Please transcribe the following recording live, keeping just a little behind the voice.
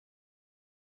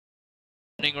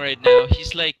Right now,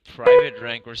 he's like private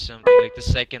rank or something, like the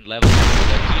second level.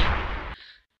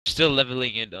 Still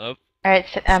leveling it up. Alright,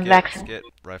 so I'm back.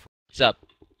 What's up?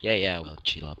 Yeah, well,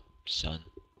 chill up, son.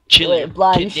 Chill. Wait,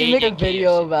 Blind, you should make a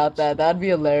video about that. That'd be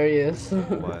hilarious.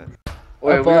 What?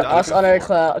 Wait, about us on our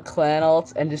clan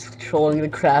alts and just trolling the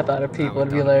crap out of people.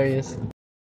 It'd be hilarious.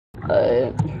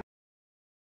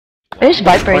 Where's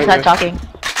Viper? He's not talking.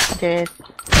 Dude.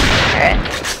 Alright.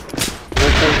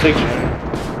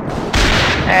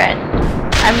 Alright.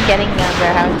 I'm getting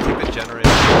warehouse.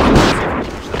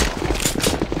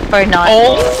 Or not.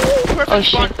 Oh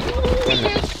shit.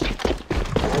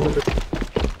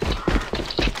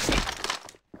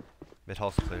 Mid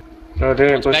hall's clear. No, they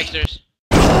didn't push. Backstairs.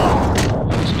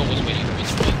 Let's go, was waiting.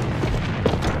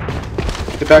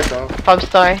 Get back though. Pub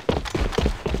star.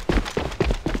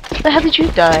 The hell did you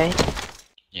die?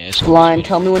 Yeah, it's Blind,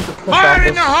 tell me when to push Fire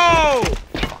in the hole!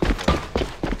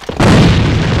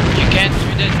 You can't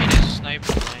do that with a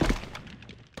sniper blind.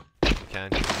 You can.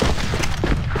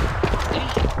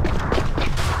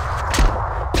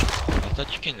 I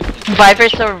thought you can.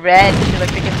 Viper's so red, you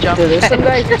look like a jump. Dude, there's some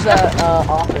guys just at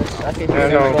office. I think Yeah,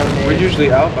 no, we're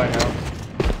usually out by now.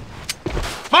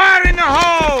 Fire in the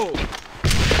hole!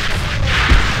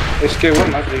 SK, what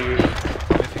map do you use?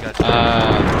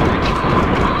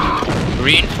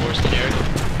 Reinforced in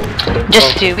area.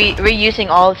 Just two. We're using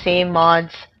all the same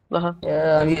mods.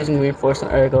 Yeah, I'm using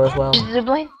reinforcement ergo as well. Just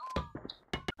zipline?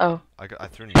 Oh. I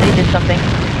threw you. They did something.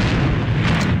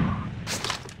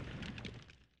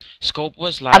 Scope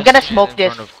was last. I'm gonna smoke in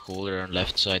this. Front of cooler on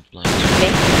left side blind.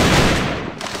 Okay.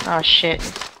 Oh shit.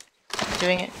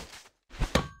 Doing it.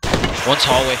 One's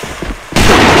hallway.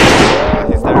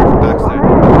 He's there, backside.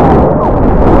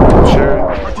 Sure.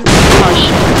 Oh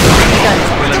shit.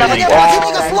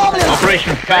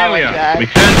 Operation failure. Oh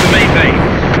Return to main base.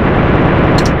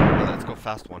 Let's go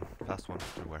fast one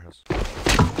through warehouse.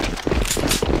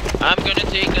 I'm gonna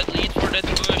take that lead for that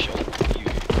push.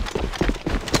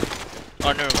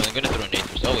 Oh, never mind. I'm gonna throw a nade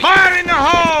first. Oh, wait. Fire in the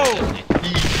hole!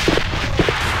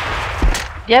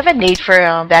 Do you have a nade for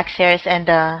backstairs and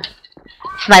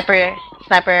sniper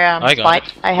spot?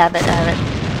 I have it.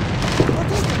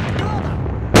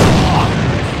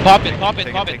 Pop it.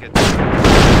 Take it.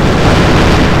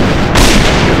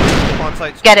 On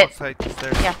site, Get it. On site, it's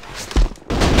there. Yeah.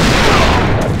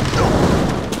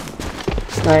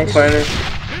 Nice. Planner.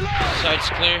 Side's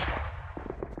clear.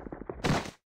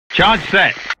 Charge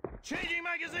set. Changing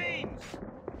magazines!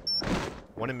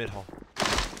 One in mid hall.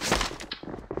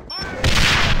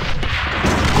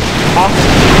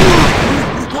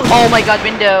 Oh my god,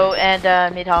 window and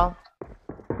mid hall.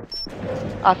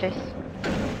 Office.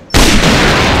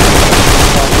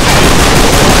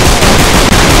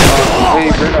 Hey,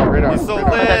 radar. He's so Oh,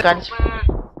 the lit. guns.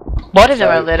 Both of them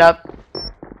are lit up.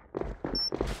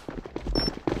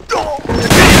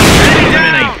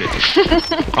 Eliminated.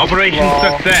 Operation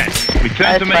success. Return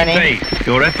That's to main funny. base.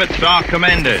 Your efforts are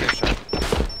commended.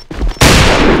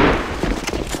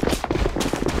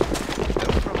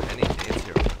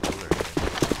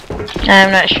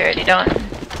 I'm not sure, they don't.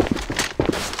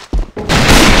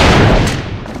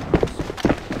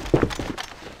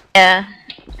 Yeah.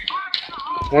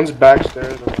 One's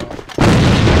backstairs.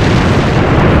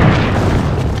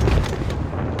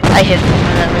 I hit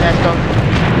someone with that scope.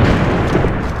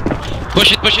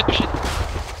 Push it.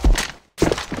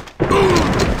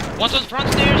 One's on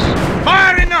front stairs.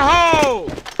 Fire in the hole!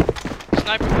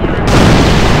 Sniper corner.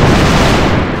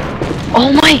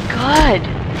 Oh my god!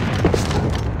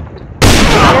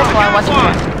 There's one, one's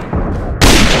one.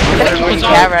 I'm gonna keep the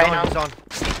cat right now.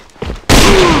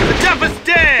 The jumper's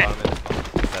dead!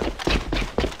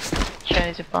 Sure,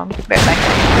 there's a bomb. Right back.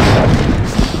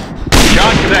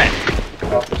 Charge set.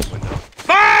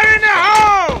 Fire in the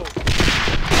hole!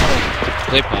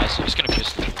 Play pass. I'm just gonna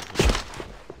pistol.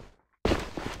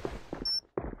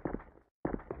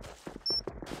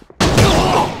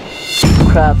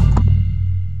 Crap.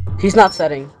 He's not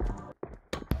setting.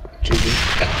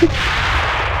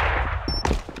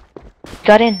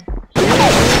 Got in.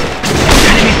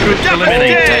 Enemy troops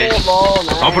eliminated. Oh,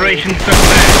 nice. Operation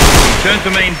success. Return to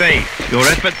main base. Your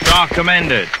efforts are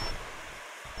commended.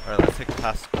 Alright, let's take a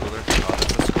pass cooler.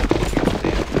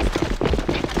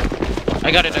 I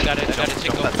got it. Take Jump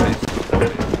over. that space.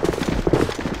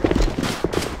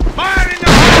 Fire in the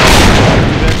hole!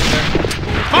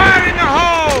 Fire in the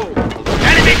hole!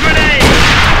 Enemy grenade!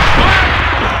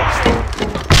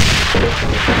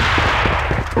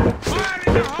 Fire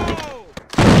in the hole!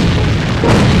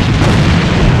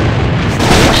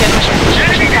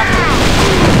 Enemy down!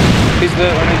 He's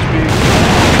lit on HP.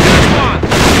 One!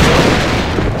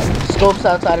 Scope's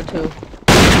outside of 2.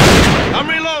 I'm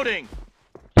reloading.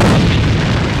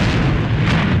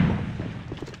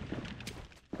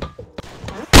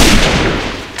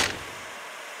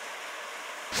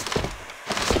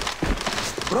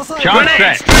 Charge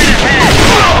set.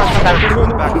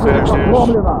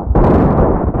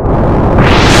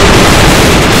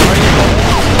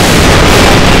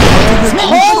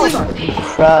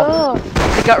 Crap. Oh,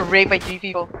 I got raped by 3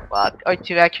 people. Fuck, or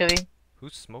 2 actually. Who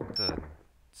smoked the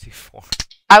C4?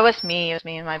 It was me,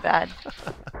 my bad.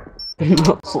 That'd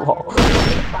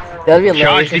be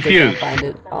hilarious if they can't find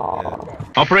it.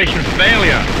 Aww. Operation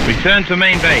failure. Return to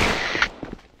main base.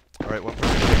 Alright, one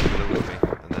person take blue with me,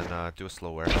 and then do a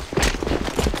slow warehouse.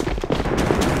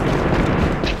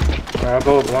 I'll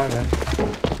go blind, man.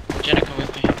 Jenna, come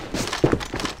with me.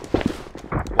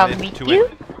 I'll meet you?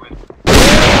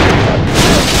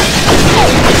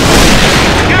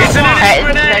 Alright,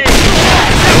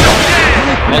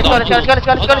 let's go.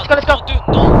 Let's go.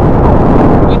 No.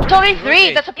 It's only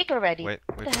 3, that's a peak already. Wait,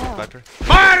 What the hell? Viper.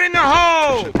 Fire in the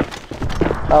hole!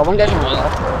 One guy's on the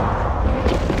left.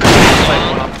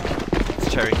 It's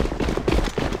Cherry.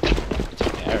 It's an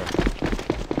error.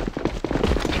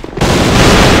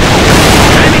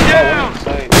 Enemy down!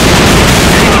 Sight.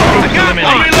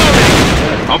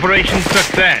 Reloading! Operation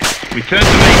success. Return to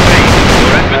main base.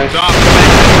 Your efforts are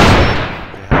commended.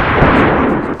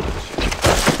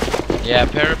 Yeah,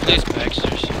 para please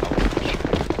backstairs.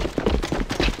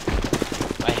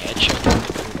 I headshot him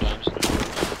 4 times.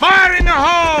 Fire in the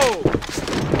hole!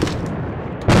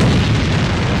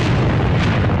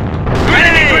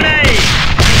 Enemy grenade!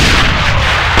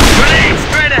 Grenade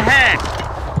straight ahead!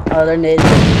 Oh, they're nades.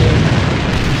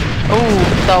 Ooh,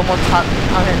 someone's hot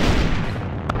on it.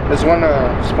 There's one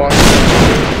spawn.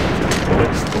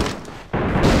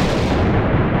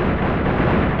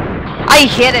 I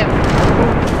hit him!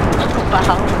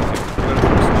 Wow.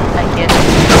 I hit him.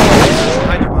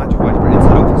 Behind you, Viper.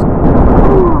 Inside office.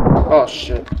 Oh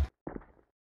shit.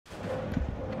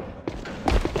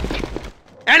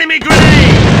 Enemy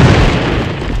grenade!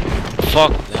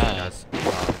 Fuck that. Yes.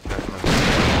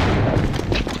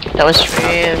 That was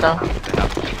real though.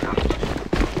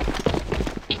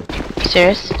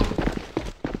 Serious?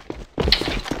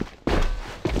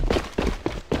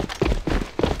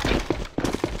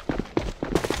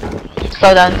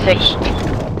 Slow down, 6.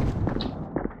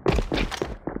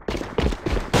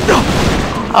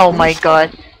 Oh my god.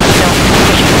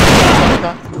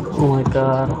 No. Oh my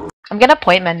god. I'm gonna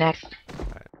point man next.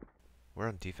 Alright. We're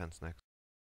on defense next.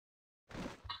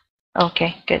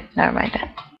 Okay, good. Never mind then.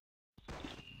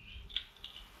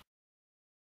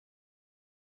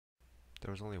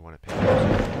 There was only one at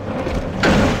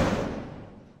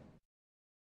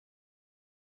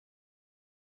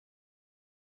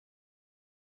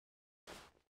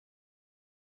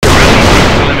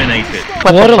Eliminated.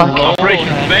 What the fuck?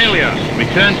 Operation failure.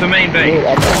 Return to main Dude, base.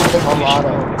 I think there's a lot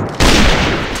of.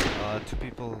 2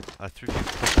 people, 3 people.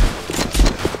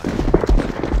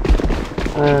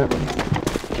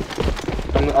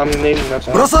 I'm nading that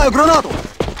side. Бросаю гранату!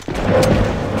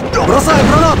 Бросаю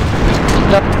гранату!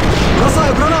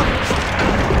 Бросаю гранату!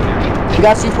 You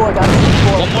got C4, got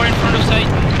C4. One more in front of sight.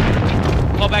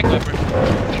 Fall back, Viper.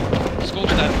 Let's go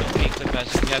to that peak clip as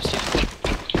we have seen.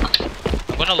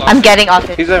 I'm gonna lock. I'm getting off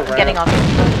it. He's at I'm getting off it.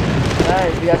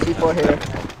 Alright, we got C4 here.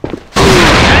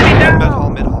 Mid hall,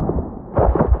 mid hall.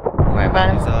 Don't worry about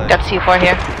him. He's, Got C4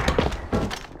 here.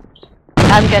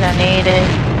 I'm gonna need it.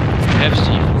 We have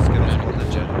Steve. Let's get us on the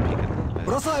jet and peek at the mid.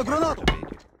 Бросаю гранату!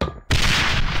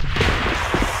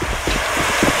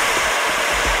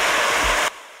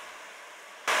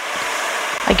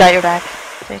 I got your back.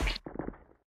 Sick.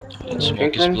 And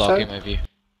smoke is blocking my view.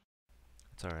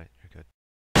 It's alright, you're good.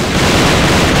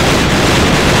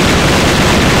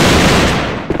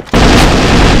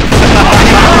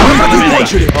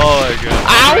 Eliminated. Oh my god.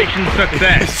 Operation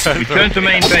success. Return to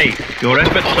main base. Your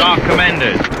efforts are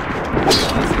commended.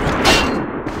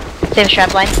 Same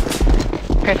strapline.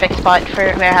 Perfect spot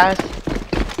for warehouse.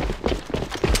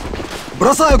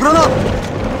 Бросаю гранату!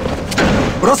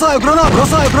 Бросаю гранату!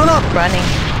 Бросаю гранату! Running.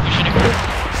 Pushing in front.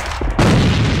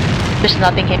 There's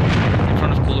nothing here. In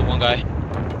front of cooler, one guy.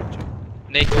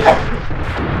 Nate.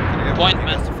 Point,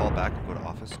 man. To fall back and go to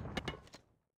office.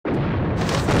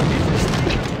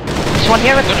 There's one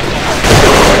here with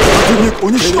Противник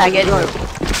уничтожен! tag it. I'm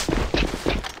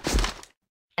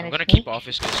And gonna it's keep me.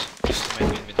 office because this might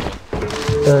win mid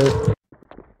one.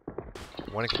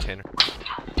 One in container.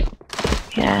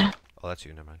 Yeah. Oh, that's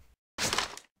you, never mind.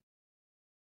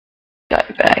 Got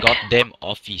your back. Goddamn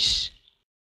office.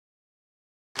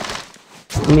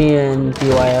 Me and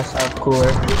BYS are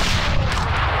cooler.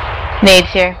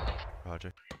 Nades here.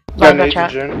 Roger. Yeah, Watch nades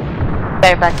out. in June.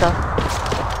 Better back though.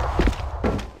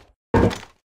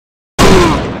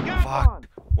 Fuck.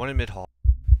 One in mid hall.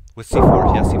 With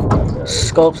C4. He has C4.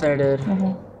 Scopes there, dude.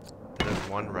 There's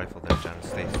one rifle there, Janice.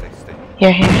 Stay.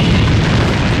 Here.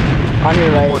 On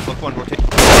your right. One, rotate.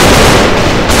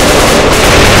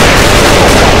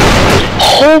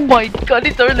 Oh my god,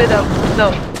 it's all lit up.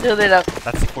 No, still lit up.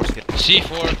 That's C4 skid.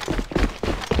 C4.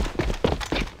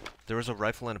 There was a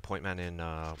rifle and a point man in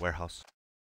warehouse.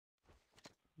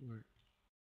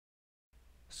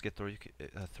 Skid,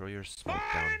 throw your smoke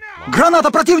down. Long.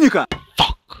 Граната противника!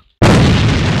 Fuck.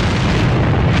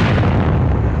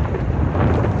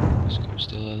 Scope's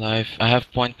still alive. I have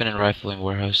point man and rifle in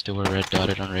warehouse. They were red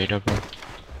dotted on radar, bro.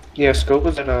 Yeah, Scope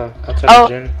was at outside the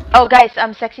gym. Oh guys,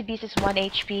 Sexy Beast is 1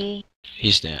 HP.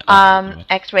 He's there.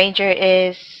 X Ranger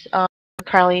is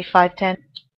probably 510.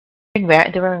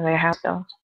 They were in warehouse though.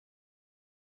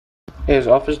 Hey, is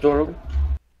office door open?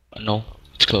 No,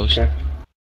 it's closed. Okay.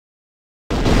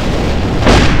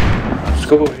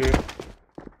 Scope over here.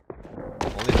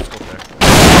 Only the scope there.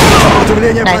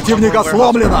 Сопротивление противника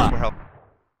сломлено! Warehouse.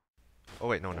 Oh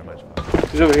wait, no, never mind.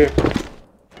 He's over here.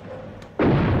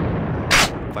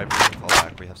 5% fall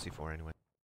back. We have C4 anyway.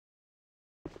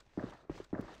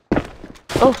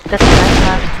 Oh, that's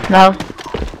nice. No.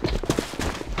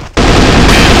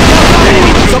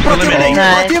 Сопротивление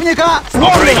Nice. противника сломлено!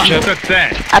 Operation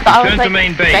success. I thought I was Return to like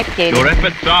main base. spectating. Your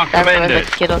efforts are That was commended.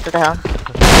 like Skittles to the hell.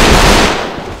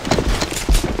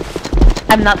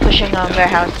 I'm not pushing on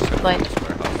warehouse. Blind.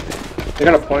 They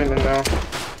got a point in now.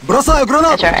 Бросаю That's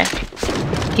гранату! alright.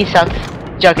 He sucks.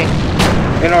 Joking.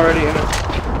 In already, in it.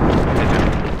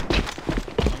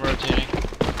 I'm rotating.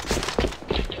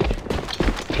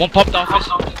 One popped office.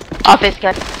 Office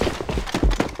cut.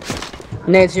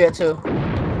 Nades you at 2.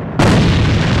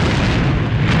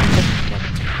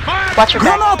 Watch your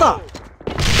back. Граната!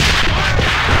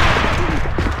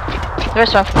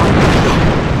 There's one.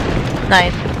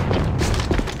 Nice.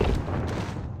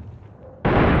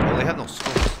 Oh, they have no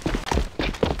scopes.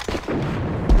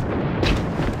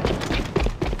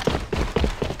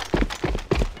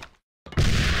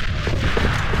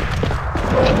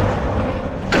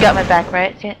 You got my back,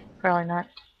 right? See it? Probably not.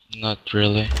 Not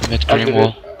really. I'm at I'll green get wall.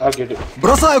 it. I'll get it.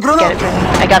 Бросаю Get it гранату! for me.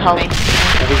 I got Holly.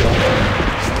 There we go.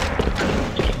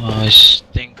 I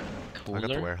think I got the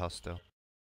cooler. warehouse still.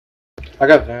 I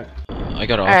got that. I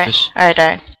got Alright, office.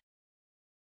 alright.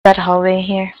 Got hallway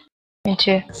here. Me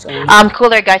too.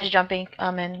 Cooler guys are jumping.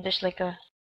 And there's like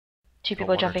two people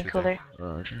one or jumping two cooler.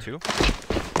 Roger. Two?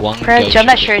 One guy. Correct. I'm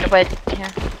not sure, jumping. but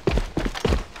yeah.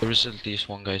 There is at least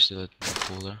one guy still at the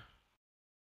cooler.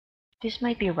 This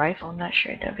might be rifle. I'm not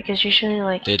sure though, because usually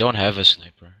like They don't have a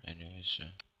sniper, anyways. So.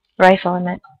 rifle in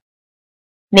it.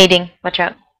 Nading. Watch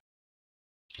out.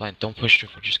 Blind, don't push through.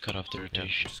 Just cut off the Yeah,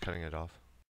 rotation. just cutting it off.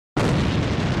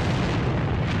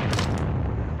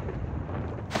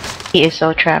 He is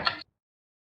so trapped.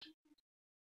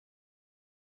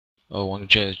 Oh, one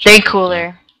jet. They're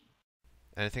cooler.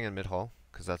 Anything in mid hall?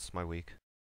 Cause that's my week.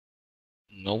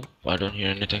 Nope, I don't hear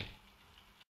anything.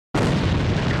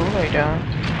 Cooler though.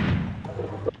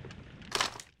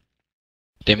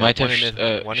 They might one have. in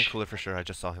mid, one in cooler for sure. I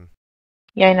just saw him.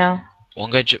 Yeah, I know.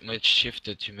 One guy might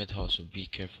shifted to mid house, so be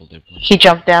careful there, Blind. He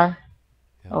jumped down.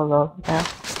 Yeah. Oh low. Yeah.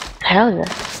 The hell is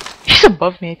that? He's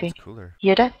above me, I think. Cooler. You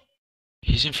hear that?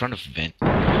 He's in front of vent.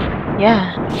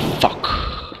 Yeah. Fuck.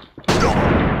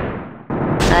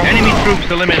 Nice. Enemy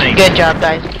troops eliminated. Good job,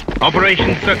 guys.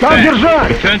 Operation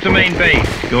success. Return to main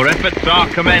base. Your efforts are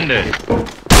commended.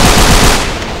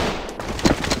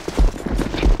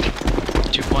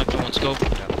 2 point, one scope.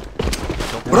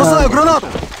 Бросаю гранату!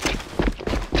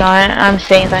 Darn, I'm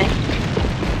saying that.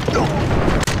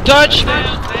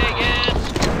 Touchdown,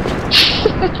 Vegas!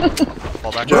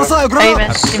 Fall back. Бросаю Are you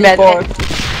гранату! in bed? C4.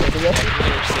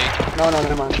 No,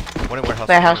 never mind. One in warehouse.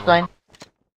 Warehouse blind.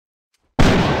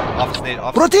 Office nade.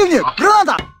 Office. Противник!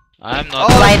 Граната! I'm Oh, not.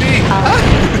 Blind.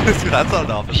 That's not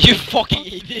an office. You fucking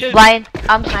idiot! Blind.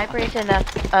 Sniper is in a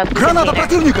Граната container.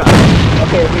 противника!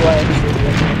 Okay, rewind.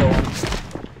 Go on.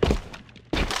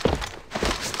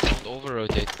 Don't over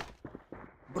rotate.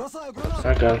 Бросаю гранату!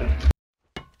 I got it.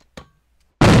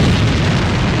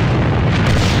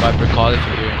 Viper, call if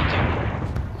you hear anything.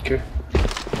 Okay.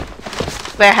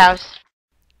 Warehouse.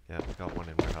 Yeah, we got one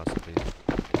in warehouse.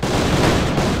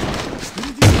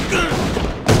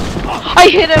 I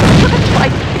hit him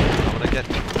twice. How would I get?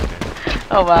 Okay.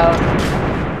 Oh wow.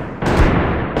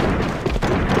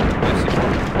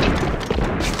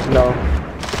 No.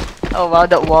 Oh wow,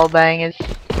 that wall bang is.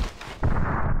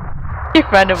 He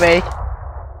ran away.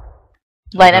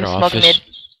 Blind, I'm Got smoke office. mid.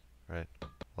 Right.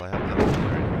 Well, I have another.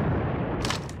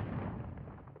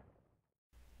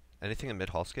 Anything in mid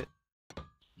hall skit?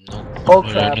 No. Oh I don't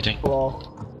know crap. anything.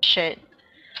 Well, Shit.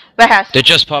 Warehouse. They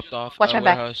just popped off. Watch my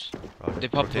back. Warehouse. Roger. They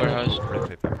popped Rotate. warehouse. Rotate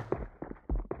paper.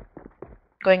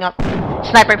 Going up.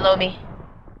 Sniper below me.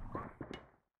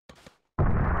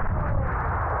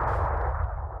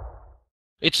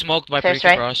 It's smoked by Stairs, Freaky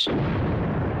right? Cross.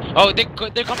 Oh, they're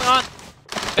coming on!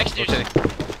 Backstairs! Rotating.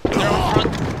 They're on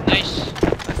front. Nice.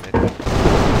 Nice nade.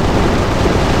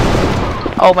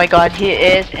 Oh my god, he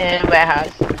is in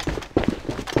warehouse.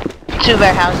 2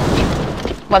 warehouse.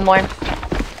 1 more.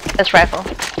 That's rifle.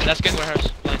 Let's get warehouse.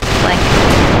 Blind. Flank.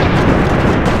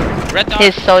 Red dot.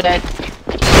 He's so dead.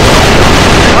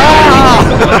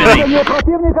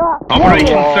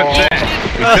 Operation success.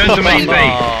 Return to main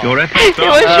base. Your efforts He are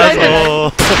was trying to-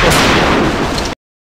 Oh.